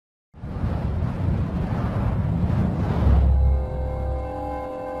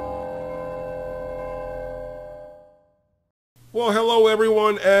Well, hello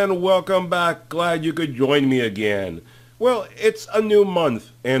everyone and welcome back. Glad you could join me again. Well, it's a new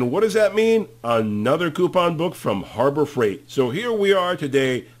month, and what does that mean? Another coupon book from Harbor Freight. So here we are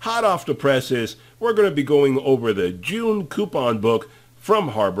today, hot off the presses. We're going to be going over the June coupon book from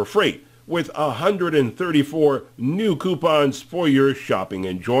Harbor Freight with 134 new coupons for your shopping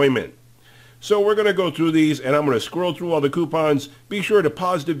enjoyment. So we're going to go through these, and I'm going to scroll through all the coupons. Be sure to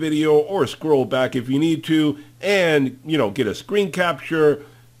pause the video or scroll back if you need to, and, get a screen capture,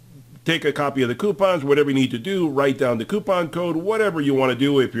 take a copy of the coupons, whatever you need to do, write down the coupon code, whatever you want to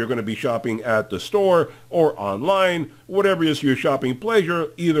do if you're going to be shopping at the store or online, whatever is your shopping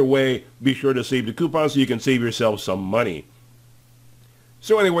pleasure. Either way, be sure to save the coupon so you can save yourself some money.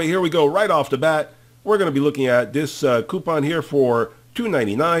 So anyway, here we go. Right off the bat, we're going to be looking at this coupon here for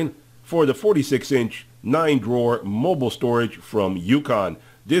 $2.99. for the 46-inch 9-drawer mobile storage from Yukon.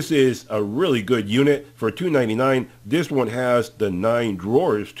 This is a really good unit for $2.99. This one has the 9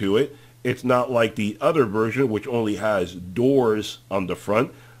 drawers to it. It's not like the other version, which only has doors on the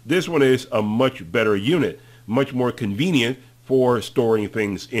front. This one is a much better unit, much more convenient for storing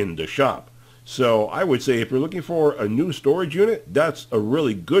things in the shop. So I would say if you're looking for a new storage unit, that's a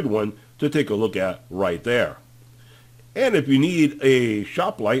really good one to take a look at right there. And if you need a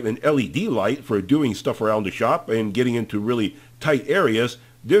shop light, an LED light for doing stuff around the shop and getting into really tight areas,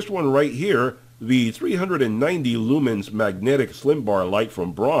 this one right here, the 390 lumens magnetic slim bar light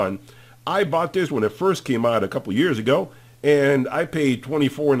from Braun, I bought this when it first came out a couple years ago, and I paid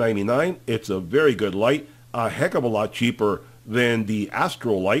 $24.99. It's a very good light, a heck of a lot cheaper than the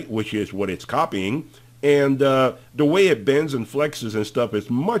Astro light, which is what it's copying. And the way it bends and flexes and stuff is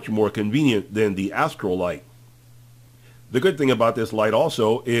much more convenient than the Astro light. The good thing about this light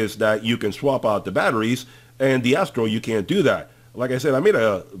also is that you can swap out the batteries, and the Astro, you can't do that. Like I said, I made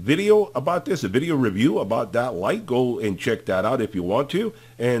a video about this, a video review about that light. Go and check that out if you want to,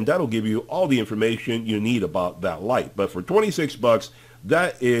 and that'll give you all the information you need about that light. But for 26 bucks,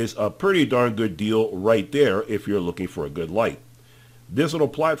 that is a pretty darn good deal right there if you're looking for a good light. This little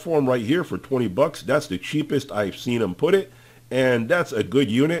platform right here for 20 bucks, that's the cheapest I've seen them put it, and that's a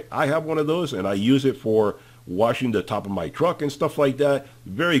good unit. I have one of those, and I use it for washing the top of my truck and stuff like that.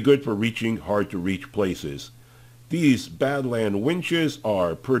 Very good for reaching hard to reach places. These Badland winches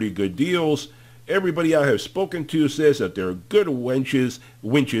are pretty good deals. Everybody I have spoken to says that they're good winches,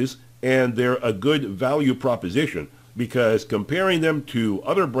 and they're a good value proposition because comparing them to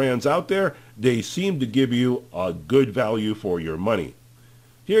other brands out there, they seem to give you a good value for your money.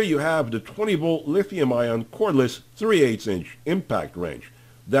 Here you have the 20-volt lithium-ion cordless 3/8-inch impact wrench.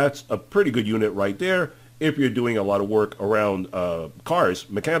 That's a pretty good unit right there if you're doing a lot of work around cars,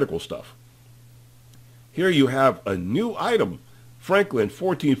 mechanical stuff. Here you have a new item, Franklin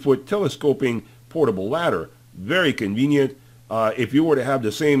 14-foot telescoping portable ladder. Very convenient. If you were to have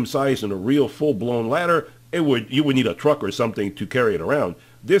the same size in a real full-blown ladder, you would need a truck or something to carry it around.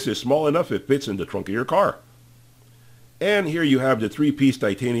 This is small enough it fits in the trunk of your car. And here you have the 3-piece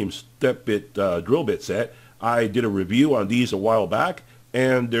titanium step bit drill bit set. I did a review on these a while back,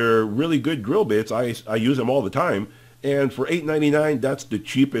 and they're really good drill bits. I use them all the time, and for $8.99, that's the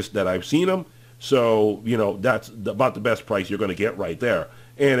cheapest that I've seen them. So, that's about the best price you're going to get right there.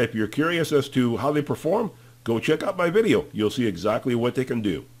 And if you're curious as to how they perform, go check out my video. You'll see exactly what they can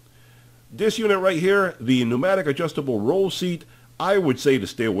do. This unit right here, the pneumatic adjustable roll seat, I would say to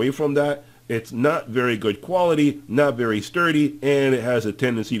stay away from that. It's not very good quality, not very sturdy, and it has a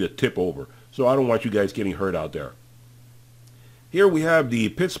tendency to tip over. So I don't want you guys getting hurt out there. Here we have the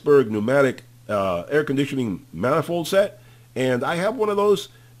Pittsburgh pneumatic air conditioning manifold set, and I have one of those,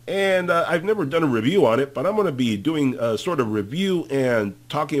 and I've never done a review on it, but I'm going to be doing a sort of review and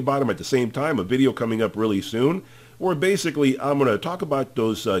talking about them at the same time, a video coming up really soon, where basically I'm going to talk about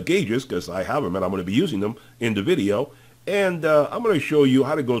those gauges, because I have them and I'm going to be using them in the video, and I'm going to show you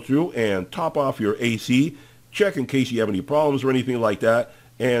how to go through and top off your AC, check in case you have any problems or anything like that,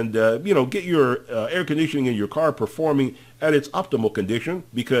 and get your air conditioning in your car performing at its optimal condition,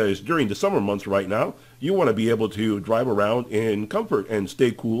 because during the summer months right now, you want to be able to drive around in comfort and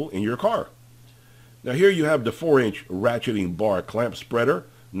stay cool in your car. Now here you have the 4-inch ratcheting bar clamp spreader,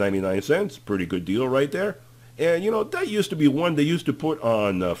 99 cents, pretty good deal right there. And that used to be one they used to put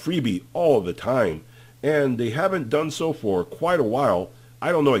on freebie all the time, and they haven't done so for quite a while.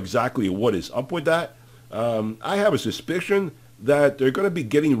 I don't know exactly what is up with that. I have a suspicion that they're going to be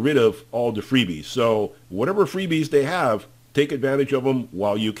getting rid of all the freebies. So whatever freebies they have, take advantage of them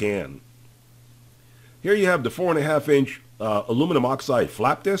while you can. Here you have the 4.5-inch aluminum oxide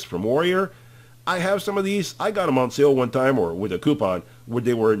flap disc from Warrior. I have some of these. I got them on sale one time, or with a coupon, where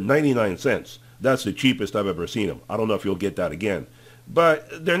they were 99 cents. That's the cheapest I've ever seen them. I don't know if you'll get that again.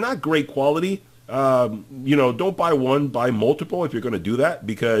 But they're not great quality. Don't buy one, buy multiple if you're going to do that,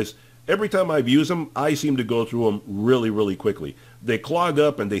 because every time I've used them, I seem to go through them really, really quickly. They clog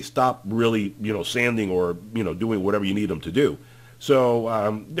up and they stop really, sanding or, doing whatever you need them to do.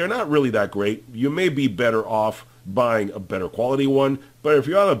 So they're not really that great. You may be better off buying a better quality one, but if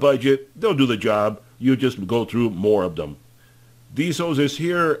you're on a budget, they'll do the job. You just go through more of them. These hoses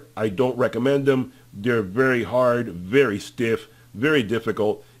here, I don't recommend them. They're very hard, very stiff, very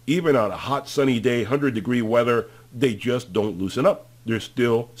difficult. Even on a hot sunny day, 100-degree weather, they just don't loosen up. They're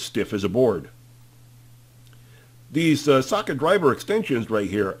still stiff as a board. These socket driver extensions right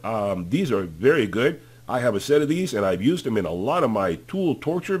here, these are very good. I have a set of these and I've used them in a lot of my tool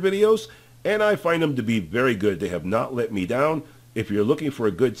torture videos, and I find them to be very good. They have not let me down. If you're looking for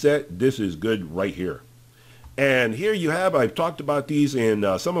a good set, this is good right here. And here you have, I've talked about these in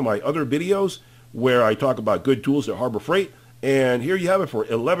some of my other videos where I talk about good tools at Harbor Freight. And here you have it for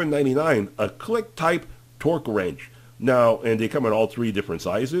 $11.99, a click type torque wrench. Now, and they come in all three different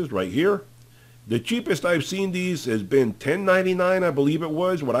sizes right here. The cheapest I've seen these has been $10.99, I believe it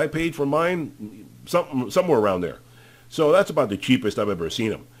was, what I paid for mine, somewhere around there. So that's about the cheapest I've ever seen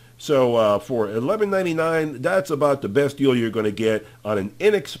them. So for $11.99, that's about the best deal you're going to get on an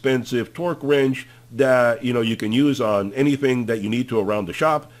inexpensive torque wrench that you can use on anything that you need to around the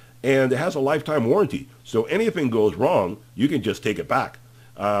shop, and it has a lifetime warranty. So anything goes wrong, you can just take it back.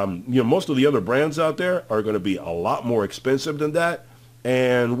 Most of the other brands out there are going to be a lot more expensive than that,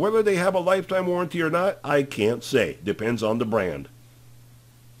 and whether they have a lifetime warranty or not, I can't say. Depends on the brand.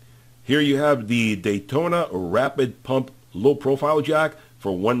 Here you have the Daytona Rapid Pump Low Profile Jack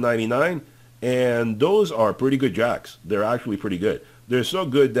for $1.99, and those are pretty good jacks. They're actually pretty good. They're so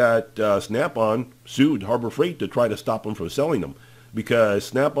good that Snap-on sued Harbor Freight to try to stop them from selling them, because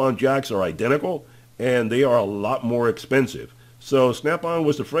Snap-on jacks are identical and they are a lot more expensive. So Snap-on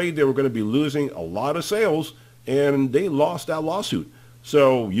was afraid they were going to be losing a lot of sales, and they lost that lawsuit.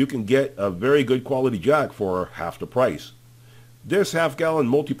 So you can get a very good quality jack for half the price. This half-gallon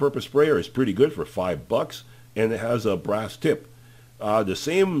multi-purpose sprayer is pretty good for $5, and it has a brass tip. The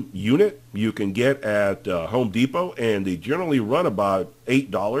same unit you can get at Home Depot, and they generally run about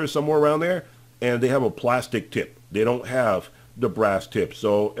 $8, somewhere around there, and they have a plastic tip. They don't have the brass tip,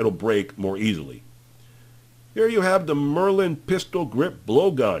 so it'll break more easily. Here you have the Merlin Pistol Grip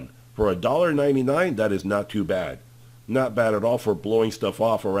Blowgun for $1.99. That is not too bad. Not bad at all for blowing stuff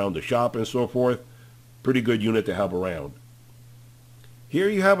off around the shop and so forth. Pretty good unit to have around. Here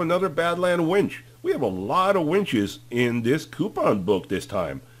you have another Badland winch. We have a lot of winches in this coupon book this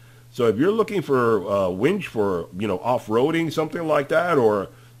time. So if you're looking for a winch for, off-roading, something like that, or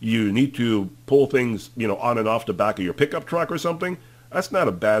you need to pull things, on and off the back of your pickup truck or something, that's not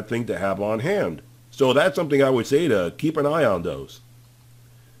a bad thing to have on hand. So that's something I would say to keep an eye on those.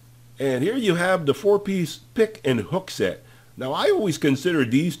 And here you have the 4-piece pick and hook set. Now I always consider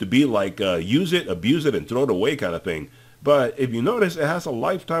these to be like use it, abuse it, and throw it away kind of thing. But if you notice, it has a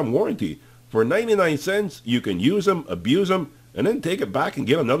lifetime warranty. For 99 cents, you can use them, abuse them, and then take it back and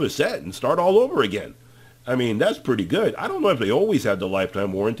get another set and start all over again. I mean, that's pretty good. I don't know if they always had the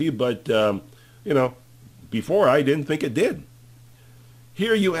lifetime warranty, but, before I didn't think it did.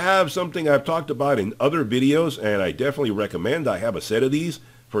 Here you have something I've talked about in other videos, and I definitely recommend. I have a set of these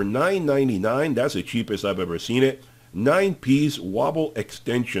for $9.99. That's the cheapest I've ever seen it. 9-piece wobble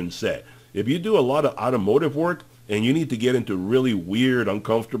extension set. If you do a lot of automotive work and you need to get into really weird,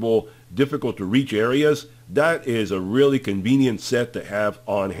 uncomfortable, difficult to reach areas, that is a really convenient set to have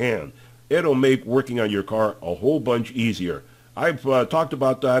on hand. It'll make working on your car a whole bunch easier. I've talked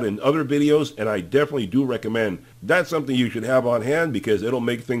about that in other videos, and I definitely do recommend that's something you should have on hand because it'll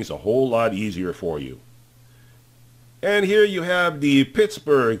make things a whole lot easier for you. And here you have the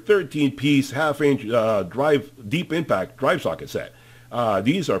Pittsburgh 13-piece half-inch deep impact drive socket set.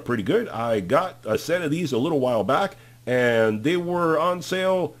 These are pretty good. I got a set of these a little while back, and they were on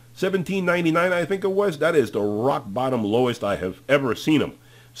sale $17.99, I think it was. That is the rock bottom lowest I have ever seen them.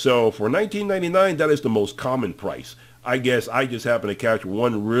 So for $19.99, that is the most common price. I guess I just happened to catch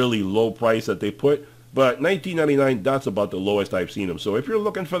one really low price that they put, but $19.99, that's about the lowest I've seen them. So if you're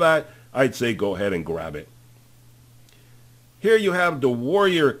looking for that, I'd say go ahead and grab it. Here you have the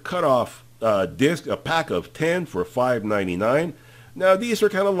Warrior cutoff disc, a pack of 10 for $5.99. Now these are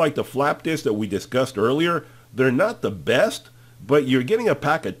kind of like the flap discs that we discussed earlier. They're not the best, but you're getting a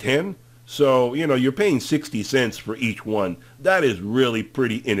pack of 10, so you're paying 60 cents for each one. That is really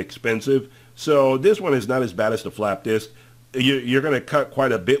pretty inexpensive. So this one is not as bad as the flap disc. You're going to cut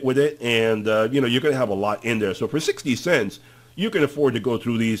quite a bit with it, and you're going to have a lot in there. So for 60 cents, you can afford to go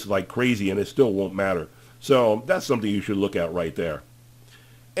through these like crazy and it still won't matter. So that's something you should look at right there.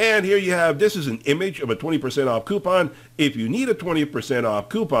 And here you have, this is an image of a 20% off coupon. If you need a 20% off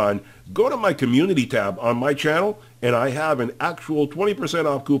coupon, go to my community tab on my channel, and I have an actual 20%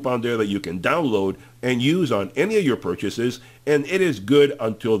 off coupon there that you can download and use on any of your purchases, and it is good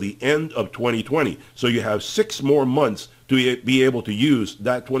until the end of 2020. So you have 6 more months to be able to use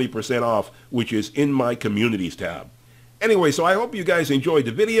that 20% off, which is in my communities tab. Anyway, so I hope you guys enjoyed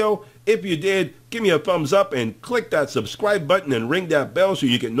the video. If you did, give me a thumbs up and click that subscribe button and ring that bell so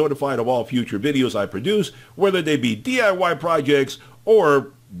you get notified of all future videos I produce, whether they be DIY projects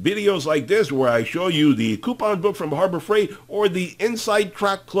or videos like this where I show you the coupon book from Harbor Freight or the Inside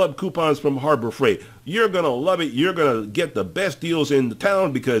Track Club coupons from Harbor Freight. You're going to love it. You're going to get the best deals in the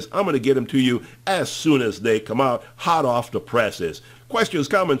town because I'm going to get them to you as soon as they come out, hot off the presses. Questions,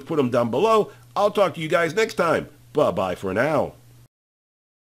 comments, put them down below. I'll talk to you guys next time. Bye-bye for now.